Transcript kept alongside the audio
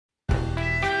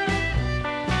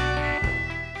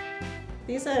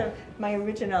These are my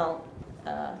original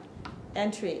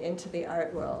entry into the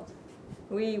art world.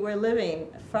 We were living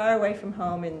far away from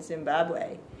home in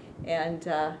Zimbabwe, and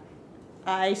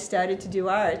I started to do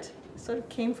art. Sort of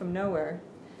came from nowhere,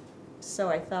 so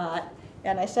I thought.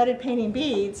 And I started painting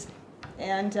beads,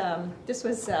 and this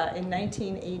was in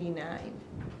 1989.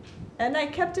 And I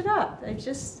kept it up.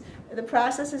 The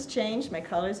process has changed, my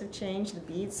colors have changed, the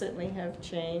beads certainly have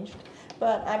changed.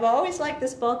 But I've always liked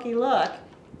this bulky look,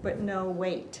 but no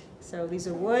weight. So these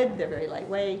are wood, they're very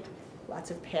lightweight,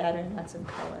 lots of pattern, lots of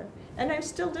color. And I'm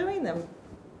still doing them.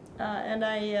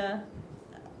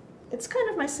 It's kind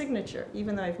of my signature,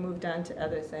 even though I've moved on to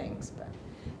other things.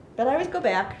 But I always go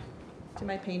back to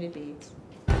my painted beads.